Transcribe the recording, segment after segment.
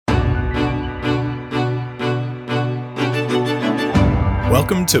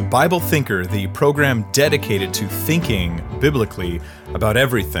Welcome to Bible Thinker, the program dedicated to thinking biblically about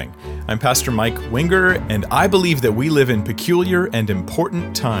everything. I'm Pastor Mike Winger, and I believe that we live in peculiar and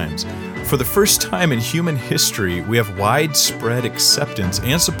important times. For the first time in human history, we have widespread acceptance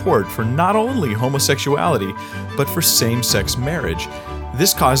and support for not only homosexuality, but for same-sex marriage.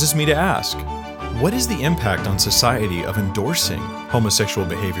 This causes me to ask, what is the impact on society of endorsing homosexual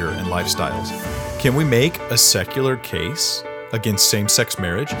behavior and lifestyles? Can we make a secular case against same-sex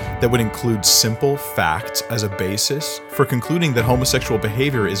marriage that would include simple facts as a basis for concluding that homosexual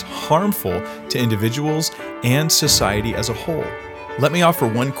behavior is harmful to individuals and society as a whole? Let me offer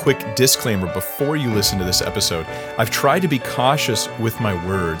one quick disclaimer before you listen to this episode. I've tried to be cautious with my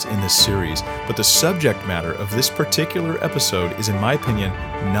words in this series, but the subject matter of this particular episode is, in my opinion,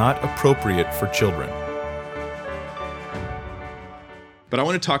 not appropriate for children. But I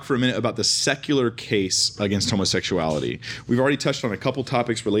want to talk for a minute about the secular case against homosexuality. We've already touched on a couple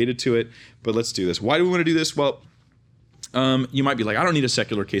topics related to it, but let's do this. Why do we want to do this? Well, you might be like, I don't need a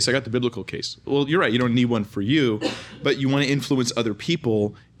secular case. I got the biblical case. Well, you're right. You don't need one for you, but you want to influence other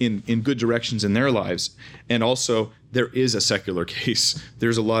people in good directions in their lives. And also, there is a secular case.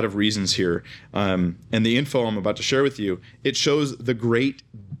 There's a lot of reasons here. And the info I'm about to share with you, it shows the great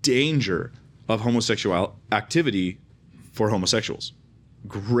danger of homosexual activity for homosexuals.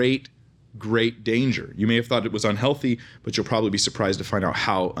 Great danger. You may have thought it was unhealthy, but you'll probably be surprised to find out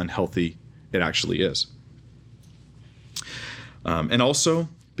how unhealthy it actually is. And also,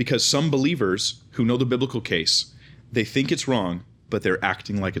 because some believers who know the biblical case, they think it's wrong, but they're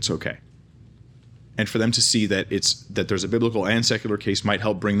acting like it's okay. And for them to see that there's a biblical and secular case might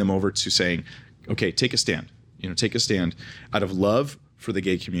help bring them over to saying, okay, take a stand. Take a stand out of love for the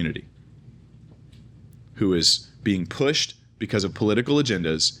gay community who is being pushed because of political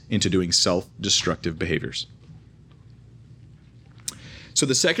agendas into doing self-destructive behaviors. So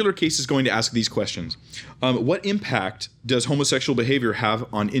the secular case is going to ask these questions. What impact does homosexual behavior have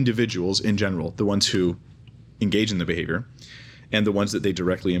on individuals in general, the ones who engage in the behavior, and the ones that they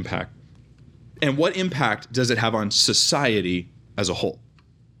directly impact? And what impact does it have on society as a whole?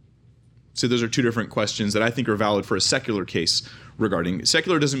 So those are two different questions that I think are valid for a secular case regarding.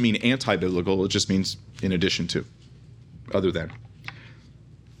 Secular doesn't mean anti-biblical, it just means in addition to, other than.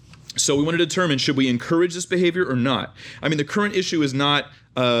 So we want to determine, should we encourage this behavior or not? I mean, the current issue is not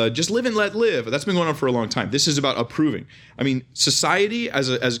just live and let live. That's been going on for a long time. This is about approving. I mean, society,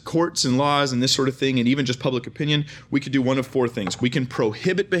 as courts and laws and this sort of thing, and even just public opinion, we could do one of four things. We can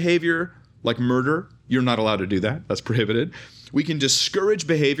prohibit behavior like murder. You're not allowed to do that. That's prohibited. We can discourage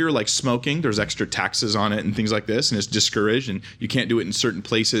behavior like smoking. There's extra taxes on it and things like this, and it's discouraged, and you can't do it in certain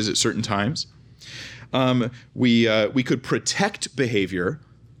places at certain times. We could protect behavior.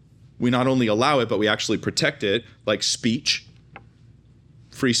 We not only allow it, but we actually protect it, like speech.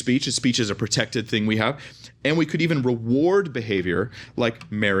 Free speech. Speech is a protected thing we have. And we could even reward behavior like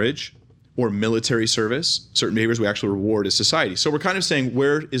marriage or military service. Certain behaviors we actually reward as society. So we're kind of saying,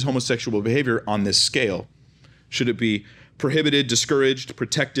 where is homosexual behavior on this scale? Should it be prohibited, discouraged,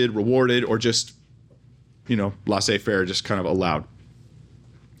 protected, rewarded, or just, laissez-faire, just kind of allowed?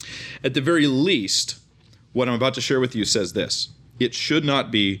 At the very least, what I'm about to share with you says this: it should not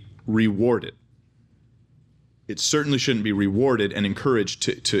be rewarded. It certainly shouldn't be rewarded and encouraged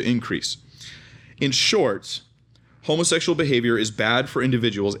to increase. In short, homosexual behavior is bad for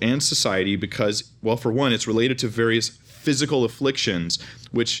individuals and society because, well, for one, it's related to various physical afflictions,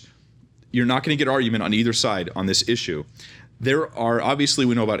 which you're not going to get argument on either side on this issue. There are, obviously,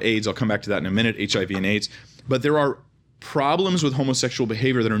 we know about AIDS. I'll come back to that in a minute, HIV and AIDS. But there are problems with homosexual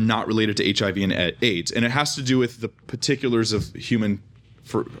behavior that are not related to HIV and AIDS. And it has to do with the particulars of human,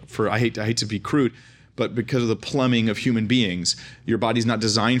 I hate to be crude, but because of the plumbing of human beings, your body's not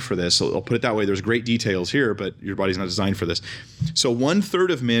designed for this. So I'll put it that way. There's great details here, but your body's not designed for this. So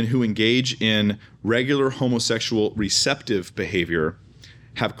 1/3 of men who engage in regular homosexual receptive behavior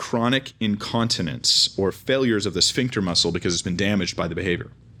have chronic incontinence or failures of the sphincter muscle because it's been damaged by the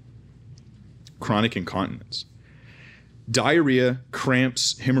behavior. Chronic incontinence. Diarrhea,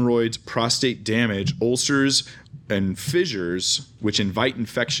 cramps, hemorrhoids, prostate damage, ulcers, and fissures, which invite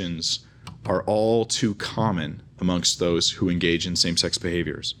infections, are all too common amongst those who engage in same-sex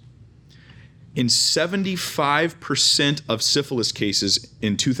behaviors. In 75% of syphilis cases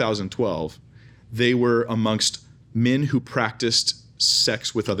in 2012, they were amongst men who practiced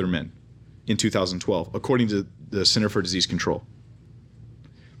sex with other men in 2012, according to the Center for Disease Control.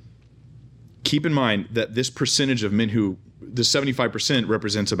 Keep in mind that this percentage of men the 75%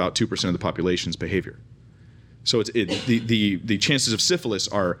 represents about 2% of the population's behavior. So the chances of syphilis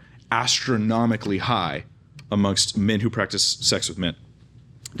are astronomically high amongst men who practice sex with men.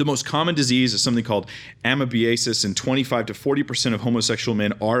 The most common disease is something called amoebiasis, and 25 to 40% of homosexual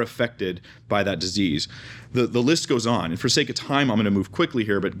men are affected by that disease. The list goes on, and for sake of time, I'm going to move quickly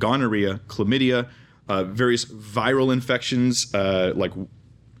here, but gonorrhea, chlamydia, various viral infections like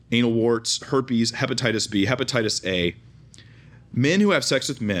anal warts, herpes, hepatitis B, hepatitis A. Men who have sex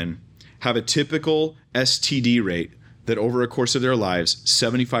with men have a typical STD rate that over a course of their lives,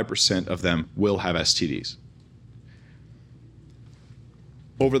 75% of them will have STDs.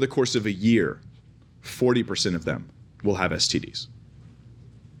 Over the course of a year, 40% of them will have STDs.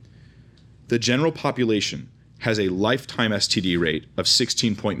 The general population has a lifetime STD rate of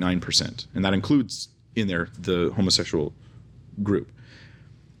 16.9%, and that includes in there the homosexual group,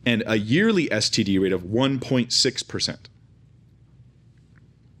 and a yearly STD rate of 1.6%.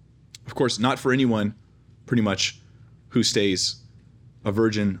 Of course, not for anyone, pretty much, who stays a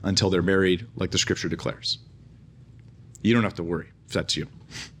virgin until they're married, like the scripture declares. You don't have to worry if that's you.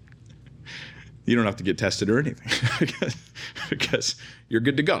 You don't have to get tested or anything because you're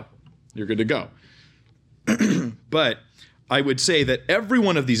good to go. You're good to go. But I would say that every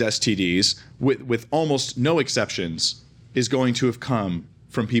one of these STDs, with almost no exceptions, is going to have come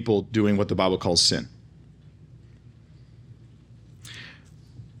from people doing what the Bible calls sin.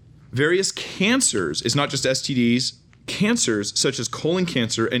 Various cancers is not just STDs. Cancers such as colon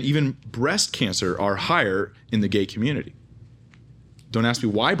cancer and even breast cancer are higher in the gay community. Don't ask me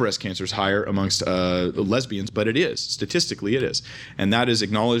why breast cancer is higher amongst lesbians, but it is. Statistically, it is. And that is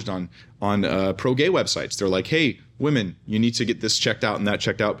acknowledged on pro-gay websites. They're like, hey, women, you need to get this checked out and that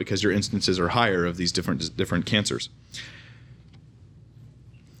checked out because your instances are higher of these different cancers.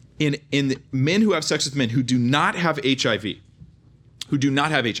 In men who have sex with men who do not have HIV,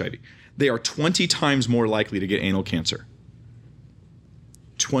 they are 20 times more likely to get anal cancer.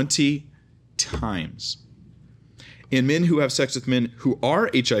 20 times. In men who have sex with men who are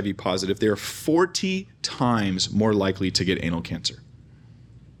HIV positive, they are 40 times more likely to get anal cancer.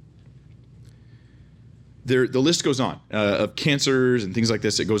 The list goes on of cancers and things like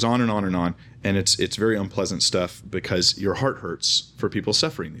this. It goes on and on and on, and it's very unpleasant stuff because your heart hurts for people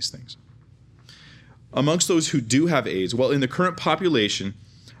suffering these things. Amongst those who do have AIDS, well, in the current population,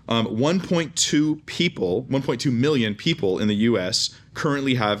 1.2 million people in the U.S.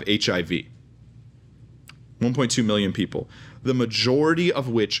 currently have HIV. 1.2 million people, the majority of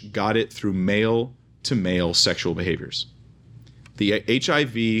which got it through male-to-male sexual behaviors. The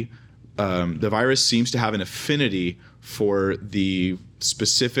HIV, the virus seems to have an affinity for the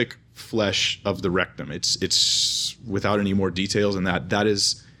specific flesh of the rectum. It's without any more details than that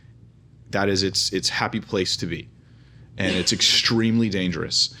is its happy place to be, and it's extremely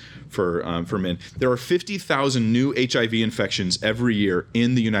dangerous for men. There are 50,000 new HIV infections every year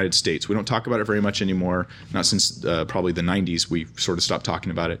in the United States. We don't talk about it very much anymore, not since probably the 90s. We sort of stopped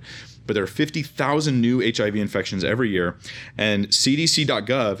talking about it. But there are 50,000 new HIV infections every year, and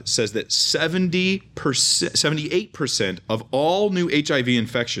CDC.gov says that 78% of all new HIV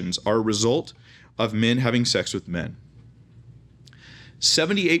infections are a result of men having sex with men.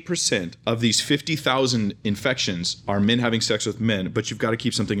 78% of these 50,000 infections are men having sex with men, but you've got to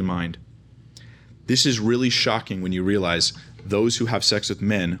keep something in mind. This is really shocking when you realize those who have sex with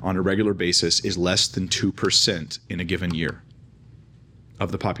men on a regular basis is less than 2% in a given year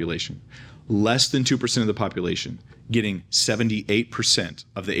of the population. Less than 2% of the population getting 78%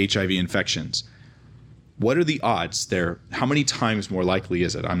 of the HIV infections. What are the odds there? How many times more likely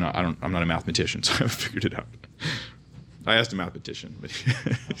is it? I'm not a mathematician, so I haven't figured it out. I asked a mathematician, but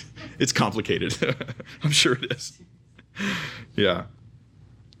it's complicated. I'm sure it is. Yeah.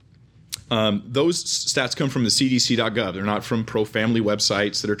 Those stats come from the CDC.gov. They're not from pro-family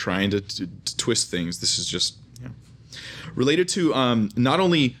websites that are trying to twist things. This is just related to not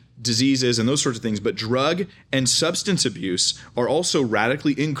only diseases and those sorts of things, but drug and substance abuse are also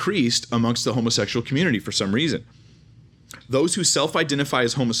radically increased amongst the homosexual community for some reason. Those who self-identify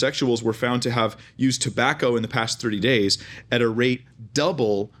as homosexuals were found to have used tobacco in the past 30 days at a rate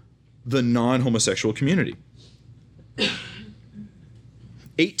double the non-homosexual community.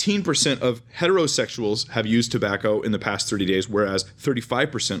 18% of heterosexuals have used tobacco in the past 30 days, whereas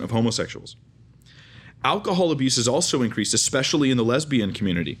 35% of homosexuals. Alcohol abuse has also increased, especially in the lesbian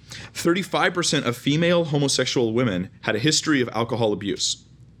community. 35% of female homosexual women had a history of alcohol abuse,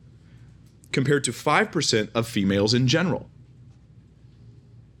 compared to 5% of females in general.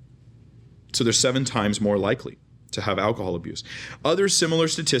 So they're 7 times more likely to have alcohol abuse. Other similar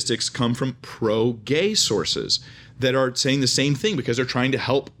statistics come from pro-gay sources that are saying the same thing because they're trying to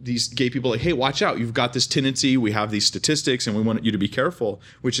help these gay people, like, hey, watch out, you've got this tendency, we have these statistics, and we want you to be careful,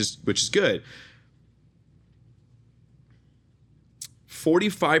 which is good.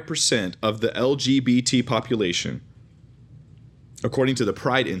 45% of the LGBT population, according to the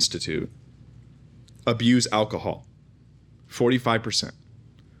Pride Institute, abuse alcohol. 45%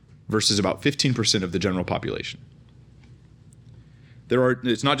 versus about 15% of the general population.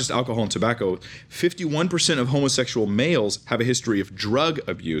 It's not just alcohol and tobacco. 51% of homosexual males have a history of drug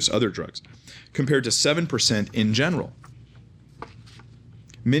abuse, other drugs, compared to 7% in general.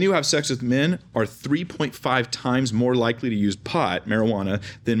 Men who have sex with men are 3.5 times more likely to use pot, marijuana,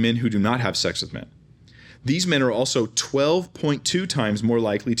 than men who do not have sex with men. These men are also 12.2 times more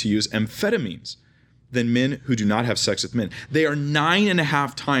likely to use amphetamines than men who do not have sex with men. They are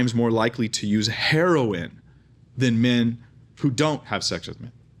 9.5 times more likely to use heroin than men who don't have sex with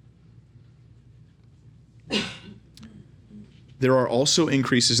men. There are also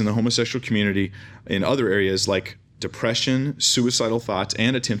increases in the homosexual community in other areas like depression, suicidal thoughts,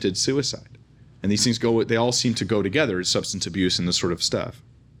 and attempted suicide. And these things they all seem to go together, substance abuse and this sort of stuff.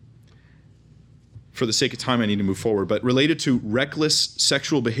 For the sake of time, I need to move forward. But related to reckless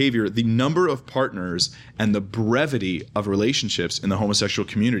sexual behavior, the number of partners and the brevity of relationships in the homosexual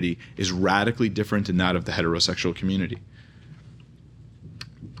community is radically different than that of the heterosexual community.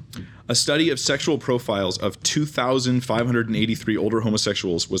 A study of sexual profiles of 2,583 older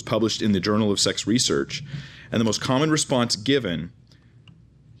homosexuals was published in the Journal of Sex Research, and the most common response given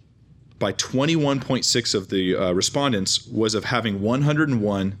by 21.6% of the respondents was of having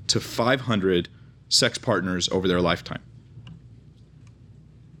 101 to 500 sex partners over their lifetime.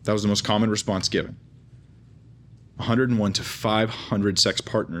 That was the most common response given. 101 to 500 sex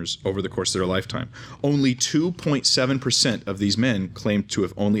partners over the course of their lifetime. Only 2.7% of these men claimed to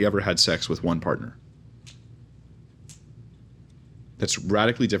have only ever had sex with one partner. That's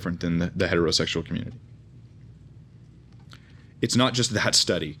radically different than the heterosexual community. It's not just that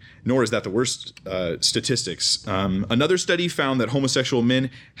study, nor is that the worst statistics. Another study found that homosexual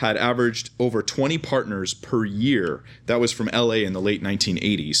men had averaged over 20 partners per year. That was from LA in the late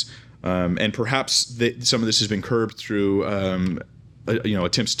 1980s. And perhaps some of this has been curbed through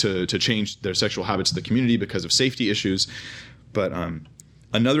attempts to change their sexual habits in the community because of safety issues. But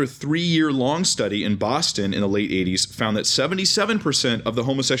another 3-year-long study in Boston in the late 80s found that 77% of the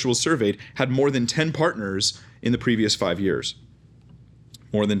homosexuals surveyed had more than 10 partners in the previous 5 years.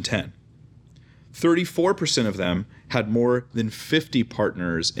 More than 10. 34% of them had more than 50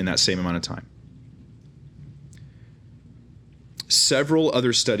 partners in that same amount of time. Several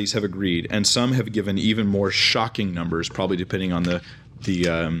other studies have agreed, and some have given even more shocking numbers, probably depending on the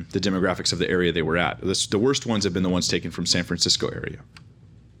demographics of the area they were at. The worst ones have been the ones taken from San Francisco area.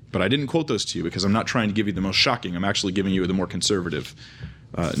 But I didn't quote those to you because I'm not trying to give you the most shocking. I'm actually giving you the more conservative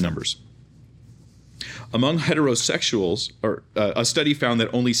numbers. Among heterosexuals, a study found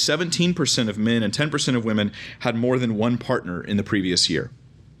that only 17% of men and 10% of women had more than one partner in the previous year.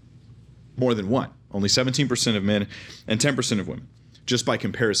 More than one. Only 17% of men and 10% of women. Just by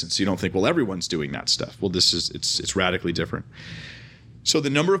comparison, so you don't think, well, everyone's doing that stuff. Well, it's radically different. So the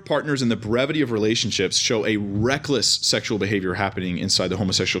number of partners and the brevity of relationships show a reckless sexual behavior happening inside the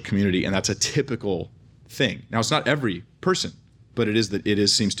homosexual community, and that's a typical thing. Now, it's not every person, but it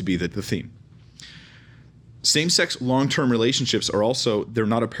seems to be the theme. Same-sex long-term relationships they're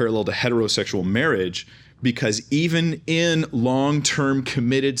not a parallel to heterosexual marriage, because even in long-term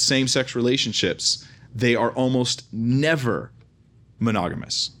committed same-sex relationships, they are almost never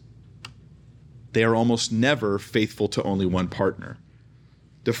monogamous. They are almost never faithful to only one partner.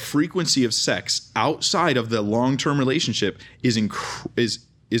 The frequency of sex outside of the long-term relationship is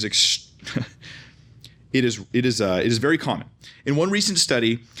very common. In one recent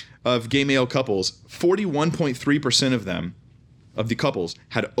study of gay male couples, 41.3% of the couples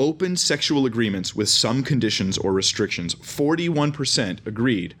had open sexual agreements with some conditions or restrictions. 41%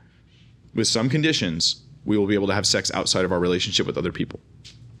 agreed with some conditions we will be able to have sex outside of our relationship with other people.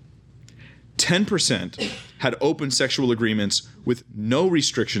 10% had open sexual agreements with no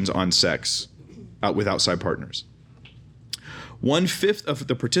restrictions on sex with outside partners. 1/5 of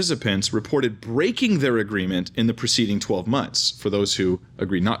the participants reported breaking their agreement in the preceding 12 months for those who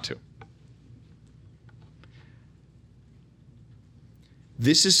agreed not to.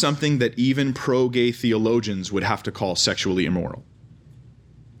 This is something that even pro-gay theologians would have to call sexually immoral.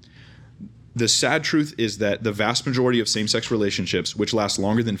 The sad truth is that the vast majority of same-sex relationships, which last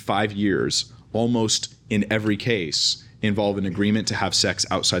longer than 5 years, almost in every case, involve an agreement to have sex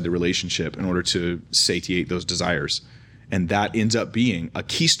outside the relationship in order to satiate those desires. And that ends up being a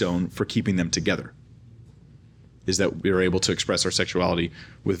keystone for keeping them together, is that we are able to express our sexuality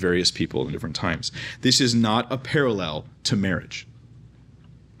with various people in different times. This is not a parallel to marriage.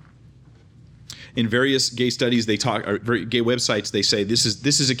 In various gay studies, they talk, or gay websites, they say this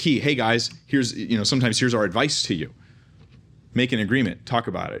is a key. Hey guys, sometimes here's our advice to you. Make an agreement, talk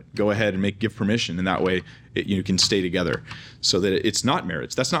about it, go ahead and give permission, and that way you can stay together. So that it's not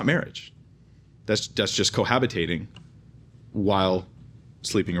marriage. That's not marriage. That's just cohabitating while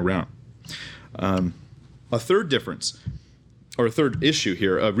sleeping around. A third difference, or a third issue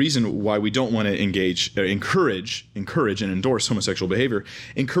here, a reason why we don't want to encourage and endorse homosexual behavior,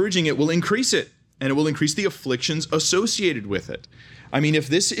 encouraging it will increase it, and it will increase the afflictions associated with it. I mean, if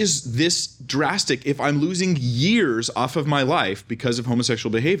this is this drastic, if I'm losing years off of my life because of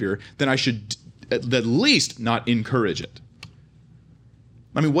homosexual behavior, then I should at least not encourage it.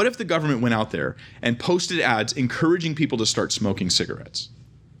 I mean, what if the government went out there and posted ads encouraging people to start smoking cigarettes?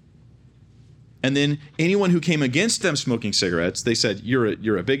 And then anyone who came against them smoking cigarettes, they said,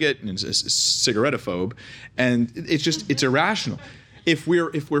 you're a bigot and a cigarettophobe. And it's irrational. If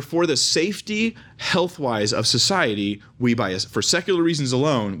we're for the safety, health-wise of society, for secular reasons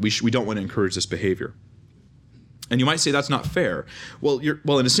alone, we don't want to encourage this behavior. And you might say that's not fair. Well,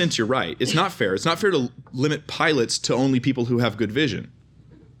 in a sense, you're right. It's not fair. It's not fair to limit pilots to only people who have good vision.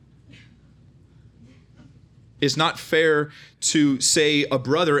 It's not fair to say a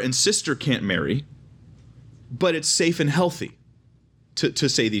brother and sister can't marry, but it's safe and healthy to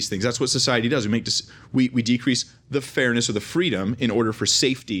say these things. That's what society does. We decrease the fairness or the freedom in order for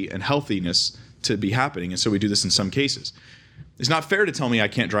safety and healthiness to be happening. And so we do this in some cases. It's not fair to tell me I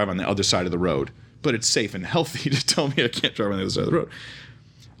can't drive on the other side of the road, but it's safe and healthy to tell me I can't drive on the other side of the road.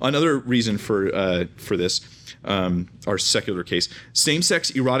 Another reason for this, our secular case,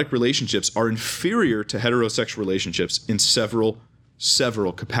 same-sex erotic relationships are inferior to heterosexual relationships in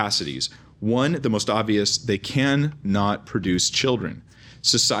several capacities. One, the most obvious, they cannot produce children.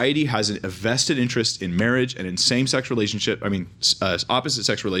 Society has a vested interest in marriage and in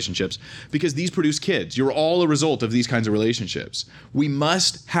opposite-sex relationships because these produce kids. You're all a result of these kinds of relationships. We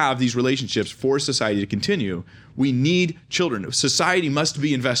must have these relationships for society to continue. We need children. Society must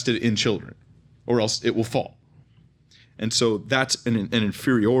be invested in children, or else it will fall. And so that's an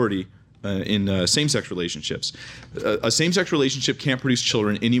inferiority in same-sex relationships. A same-sex relationship can't produce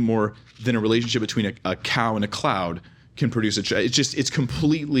children any more than a relationship between a cow and a cloud can produce a child. It's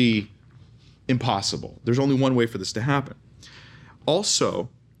completely impossible. There's only one way for this to happen. Also,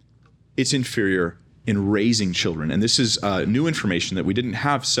 it's inferior in raising children. And this is new information that we didn't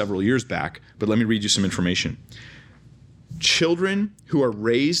have several years back, but let me read you some information. Children who are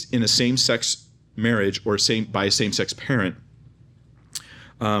raised in a same-sex marriage or by a same-sex parent,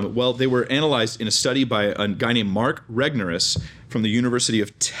 they were analyzed in a study by a guy named Mark Regnerus from the University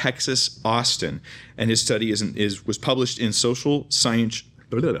of Texas, Austin, and his study was published in Social Science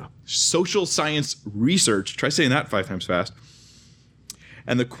Research. Try saying that 5 times fast.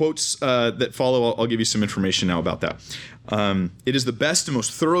 And the quotes that follow, I'll give you some information now about that. It is the best and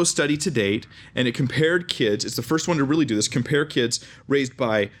most thorough study to date, and it compared kids. It's the first one to really do this. Compare kids raised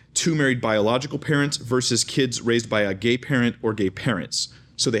by 2 married biological parents versus kids raised by a gay parent or gay parents.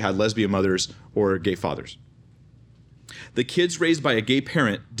 So they had lesbian mothers or gay fathers. The kids raised by a gay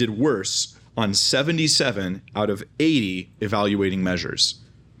parent did worse on 77 out of 80 evaluating measures.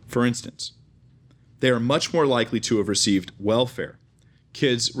 For instance, they are much more likely to have received welfare.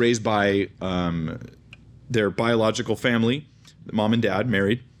 Kids raised by their biological family, mom and dad,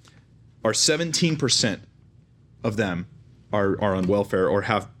 married, are 17% of them are on welfare or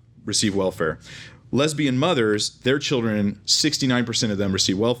have received welfare. Lesbian mothers, their children, 69% of them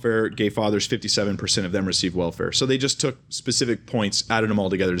receive welfare. Gay fathers, 57% of them receive welfare. So they just took specific points, added them all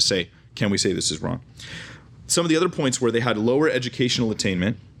together to say, can we say this is wrong? Some of the other points were they had lower educational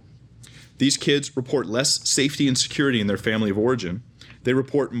attainment. These kids report less safety and security in their family of origin. They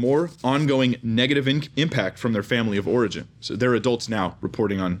report more ongoing negative impact from their family of origin. So they're adults now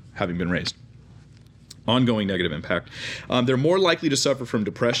reporting on having been raised. Ongoing negative impact. They're more likely to suffer from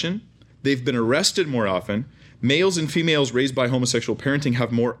depression. They've been arrested more often. Males and females raised by homosexual parenting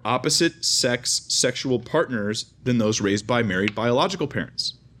have more opposite sex sexual partners than those raised by married biological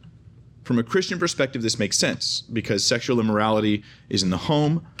parents. From a Christian perspective, this makes sense because sexual immorality is in the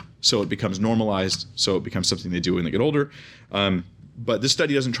home, so it becomes normalized, so it becomes something they do when they get older. But this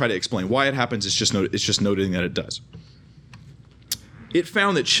study doesn't try to explain why it happens. It's just noting that it does. It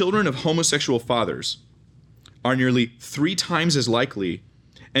found that children of homosexual fathers are nearly 3 times as likely,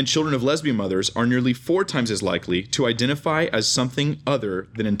 and children of lesbian mothers are nearly 4 times as likely to identify as something other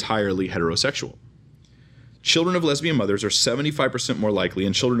than entirely heterosexual. Children of lesbian mothers are 75% more likely,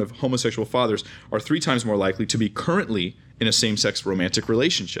 and children of homosexual fathers are 3 times more likely to be currently in a same-sex romantic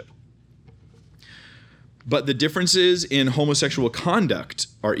relationship. But the differences in homosexual conduct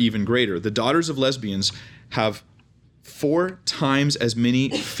are even greater. The daughters of lesbians have 4 times as many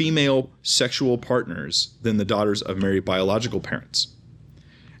female sexual partners than the daughters of married biological parents.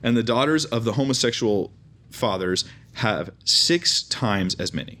 And the daughters of the homosexual fathers have 6 times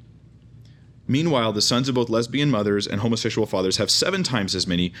as many. Meanwhile, the sons of both lesbian mothers and homosexual fathers have 7 times as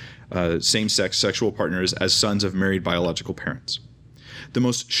many same-sex sexual partners as sons of married biological parents. The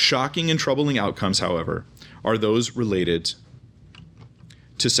most shocking and troubling outcomes, however, are those related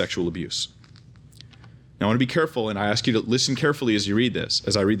to sexual abuse. Now, I want to be careful, and I ask you to listen carefully as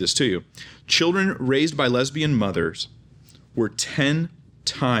I read this to you. Children raised by lesbian mothers were 10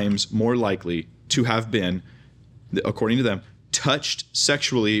 times more likely to have been, according to them, touched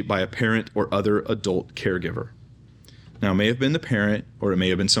sexually by a parent or other adult caregiver. Now, it may have been the parent, or it may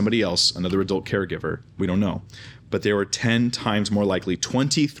have been somebody else, another adult caregiver. We don't know. But they were 10 times more likely.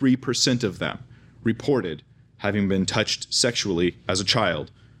 23% of them reported having been touched sexually as a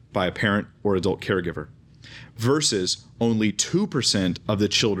child by a parent or adult caregiver, versus only 2% of the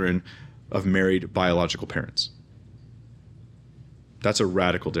children of married biological parents. That's a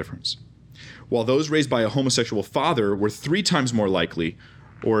radical difference. While those raised by a homosexual father were 3 times more likely,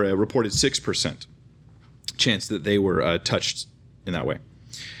 or a reported 6% chance that they were touched in that way.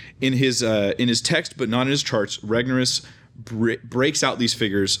 In his text, but not in his charts, Regnerus breaks out these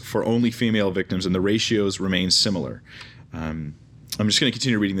figures for only female victims, and the ratios remain similar. I'm just going to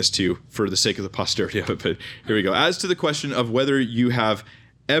continue reading this to you for the sake of the posterity of it, but here we go. As to the question of whether you have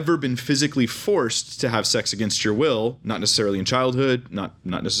ever been physically forced to have sex against your will, not necessarily in childhood, not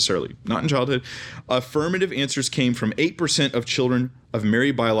necessarily not in childhood, affirmative answers came from 8% of children of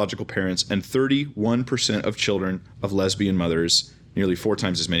married biological parents and 31% of children of lesbian mothers, nearly 4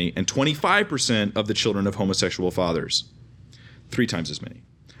 times as many, and 25% of the children of homosexual fathers, 3 times as many.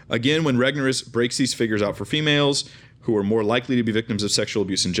 Again, when Regnerus breaks these figures out for females who are more likely to be victims of sexual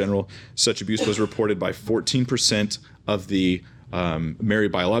abuse in general, such abuse was reported by 14% of the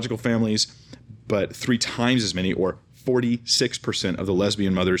married biological families, but 3 times as many, or 46% of the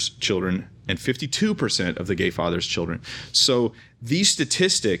lesbian mother's children and 52% of the gay father's children. So these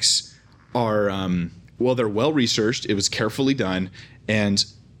statistics are, they're well researched. It was carefully done, and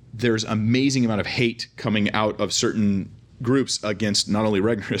there's amazing amount of hate coming out of certain groups against not only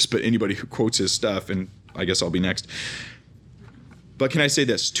Regnerus, but anybody who quotes his stuff, and I guess I'll be next. But can I say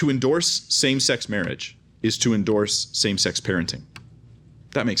this? To endorse same-sex marriage is to endorse same-sex parenting.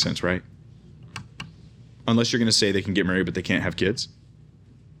 That makes sense, right? Unless you're going to say they can get married but they can't have kids.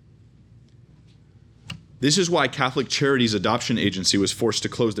 This is why Catholic Charities Adoption Agency was forced to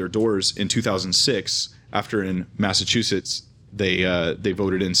close their doors in 2006 after in Massachusetts they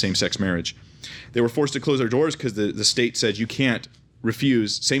voted in same-sex marriage. They were forced to close their doors because the state said you can't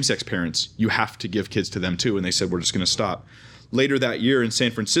refuse same-sex parents. You have to give kids to them too, and they said we're just going to stop. Later that year in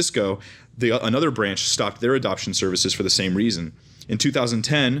San Francisco, another branch stopped their adoption services for the same reason. In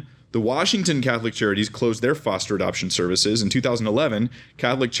 2010, the Washington Catholic Charities closed their foster adoption services. In 2011,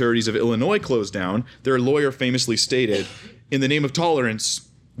 Catholic Charities of Illinois closed down. Their lawyer famously stated, "In the name of tolerance,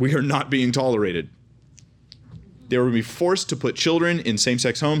 we are not being tolerated." They were going to be forced to put children in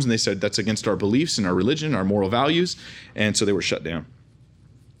same-sex homes, and they said that's against our beliefs and our religion, our moral values, and so they were shut down.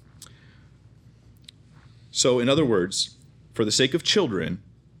 So, in other words, for the sake of children,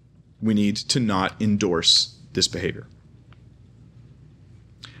 we need to not endorse this behavior.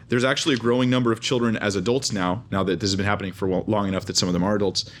 There's actually a growing number of children as adults now that this has been happening for long enough that some of them are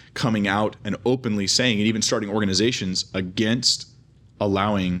adults, coming out and openly saying, and even starting organizations against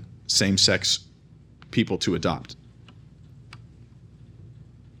allowing same-sex people to adopt.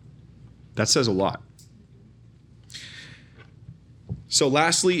 That says a lot. So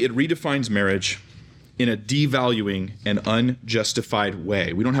lastly, it redefines marriage in a devaluing and unjustified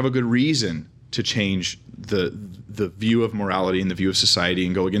way. We don't have a good reason to change the view of morality and the view of society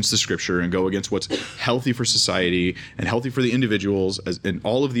and go against the scripture and go against what's healthy for society and healthy for the individuals and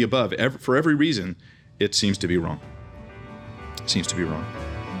all of the above. For every reason, it seems to be wrong. It seems to be wrong.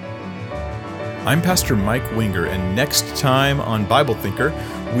 I'm Pastor Mike Winger, and next time on Bible Thinker,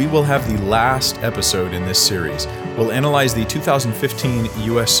 we will have the last episode in this series. We'll analyze the 2015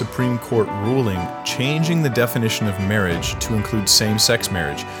 U.S. Supreme Court ruling changing the definition of marriage to include same-sex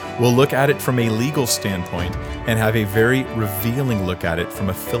marriage. We'll look at it from a legal standpoint and have a very revealing look at it from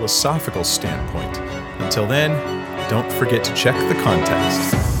a philosophical standpoint. Until then, don't forget to check the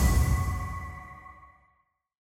context.